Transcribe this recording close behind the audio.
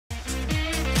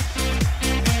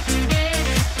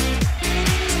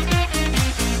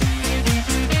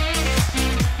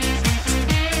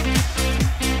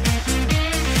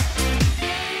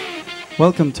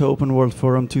Welcome to Open World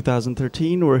Forum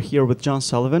 2013. We're here with John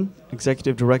Sullivan,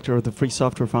 Executive Director of the Free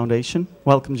Software Foundation.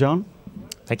 Welcome, John.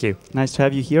 Thank you. Nice to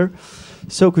have you here.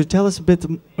 So could you tell us a bit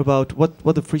about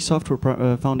what the Free Software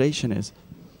Foundation is?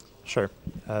 Sure.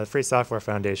 The Free Software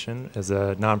Foundation is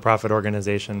a nonprofit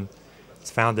organization. It's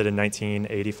founded in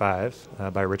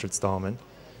 1985 by Richard Stallman.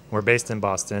 We're based in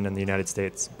Boston in the United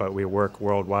States, but we work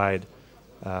worldwide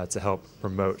to help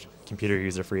promote computer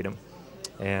user freedom.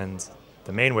 And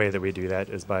the main way that we do that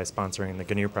is by sponsoring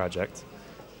the GNU project.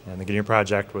 And the GNU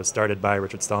project was started by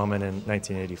Richard Stallman in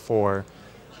 1984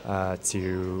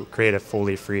 to create a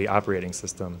fully free operating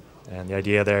system. And the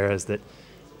idea there is that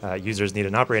users need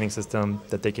an operating system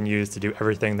that they can use to do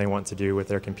everything they want to do with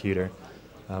their computer,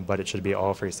 but it should be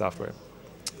all free software.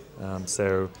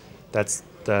 So that's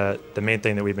the main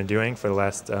thing that we've been doing for the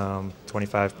last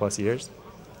 25 plus years.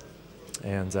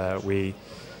 And we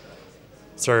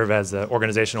serve as an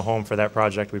organizational home for that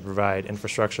project. We provide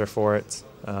infrastructure for it.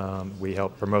 We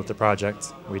help promote the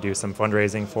project. We do some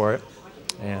fundraising for it.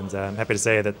 And I'm happy to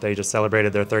say that they just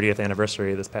celebrated their 30th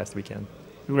anniversary this past weekend.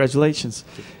 Congratulations.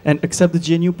 And except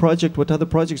the GNU project, what other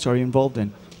projects are you involved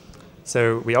in?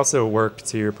 So we also work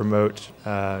to promote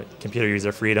computer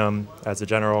user freedom as a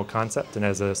general concept and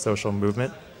as a social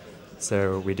movement.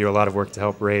 So we do a lot of work to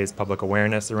help raise public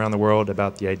awareness around the world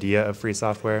about the idea of free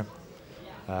software.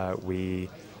 We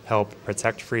help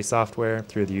protect free software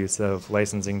through the use of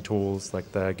licensing tools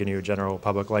like the GNU General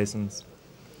Public License.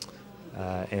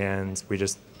 And we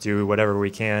just do whatever we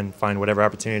can, find whatever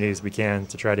opportunities we can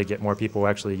to try to get more people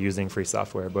actually using free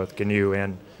software, both GNU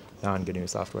and non-GNU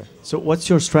software. So what's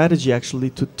your strategy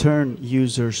actually to turn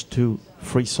users to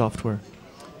free software?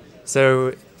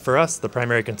 So for us, the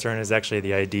primary concern is actually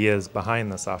the ideas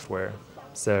behind the software.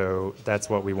 So that's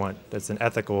what we want. It's an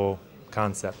ethical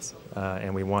concept,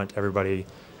 and we want everybody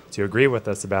to agree with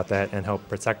us about that and help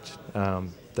protect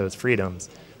those freedoms.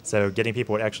 So getting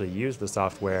people to actually use the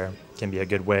software can be a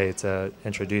good way to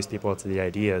introduce people to the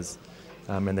ideas.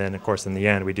 And then, of course, in the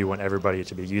end, we do want everybody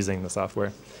to be using the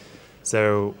software.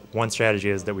 So one strategy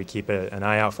is that we keep an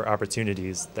eye out for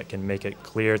opportunities that can make it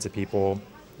clear to people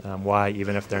why,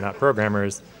 even if they're not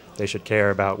programmers, they should care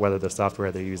about whether the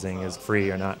software they're using is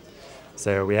free or not.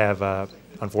 So we have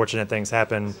unfortunate things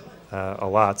happen a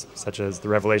lot, such as the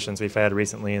revelations we've had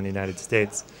recently in the United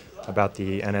States about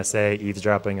the NSA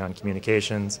eavesdropping on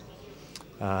communications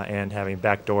and having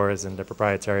backdoors into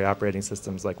proprietary operating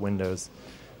systems like Windows.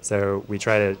 So we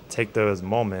try to take those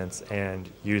moments and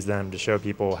use them to show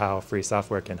people how free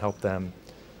software can help them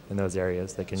in those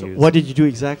areas. They can use. What did you do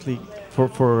exactly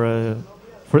for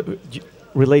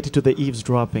related to the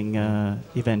eavesdropping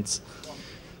events?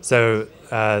 So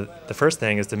the first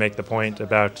thing is to make the point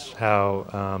about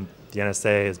how the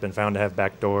NSA has been found to have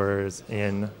backdoors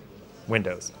in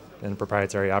Windows and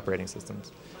proprietary operating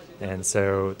systems. And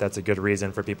so that's a good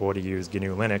reason for people to use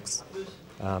GNU Linux.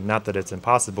 Not that it's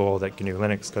impossible that GNU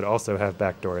Linux could also have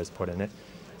backdoors put in it,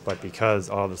 but because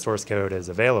all the source code is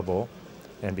available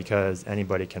and because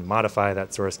anybody can modify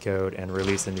that source code and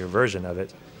release a new version of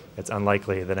it, it's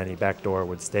unlikely that any backdoor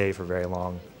would stay for very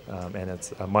long, and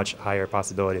it's a much higher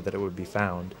possibility that it would be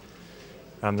found.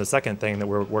 The second thing that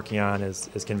we're working on is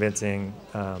convincing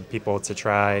people to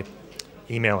try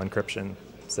email encryption.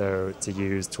 So to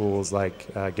use tools like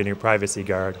GNU Privacy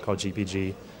Guard, called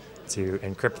GPG, to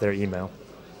encrypt their email.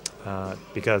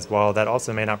 Because while that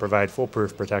also may not provide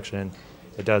foolproof protection,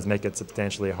 it does make it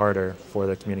substantially harder for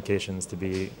the communications to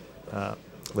be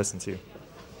listened to.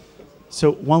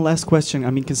 So one last question. I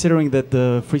mean, considering that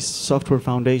the Free Software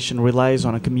Foundation relies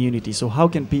on a community, so how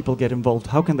can people get involved?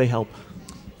 How can they help?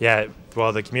 Yeah,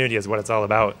 well, the community is what it's all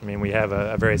about. I mean, we have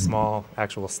a very small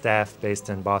actual staff based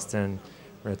in Boston,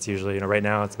 where it's usually, right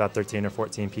now it's about 13 or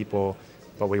 14 people,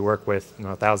 but we work with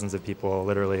thousands of people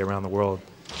literally around the world.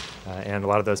 And a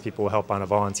lot of those people will help on a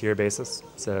volunteer basis.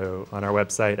 So on our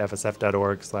website,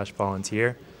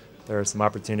 fsf.org/volunteer, there are some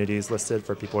opportunities listed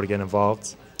for people to get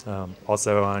involved.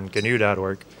 Also on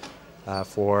GNU.org,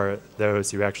 for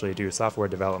those who actually do software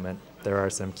development, there are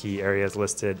some key areas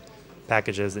listed,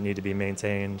 packages that need to be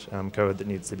maintained, code that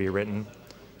needs to be written.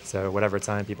 So whatever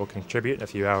time people contribute, a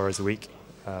few hours a week,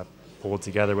 pulled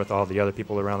together with all the other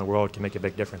people around the world, can make a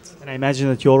big difference. And I imagine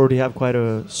that you already have quite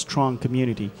a strong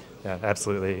community. Yeah,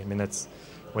 absolutely. I mean, that's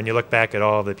when you look back at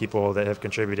all the people that have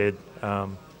contributed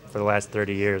for the last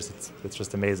 30 years, it's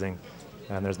just amazing.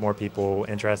 And there's more people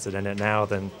interested in it now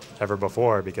than ever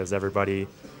before because everybody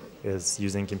is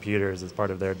using computers as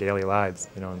part of their daily lives,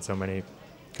 in so many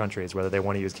countries. Whether they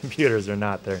want to use computers or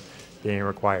not, they're being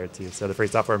required to. So the free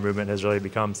software movement has really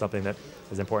become something that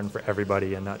is important for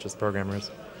everybody and not just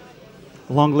programmers.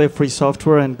 Long live free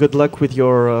software, and good luck with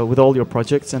your with all your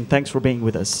projects. And thanks for being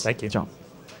with us. Thank you. John.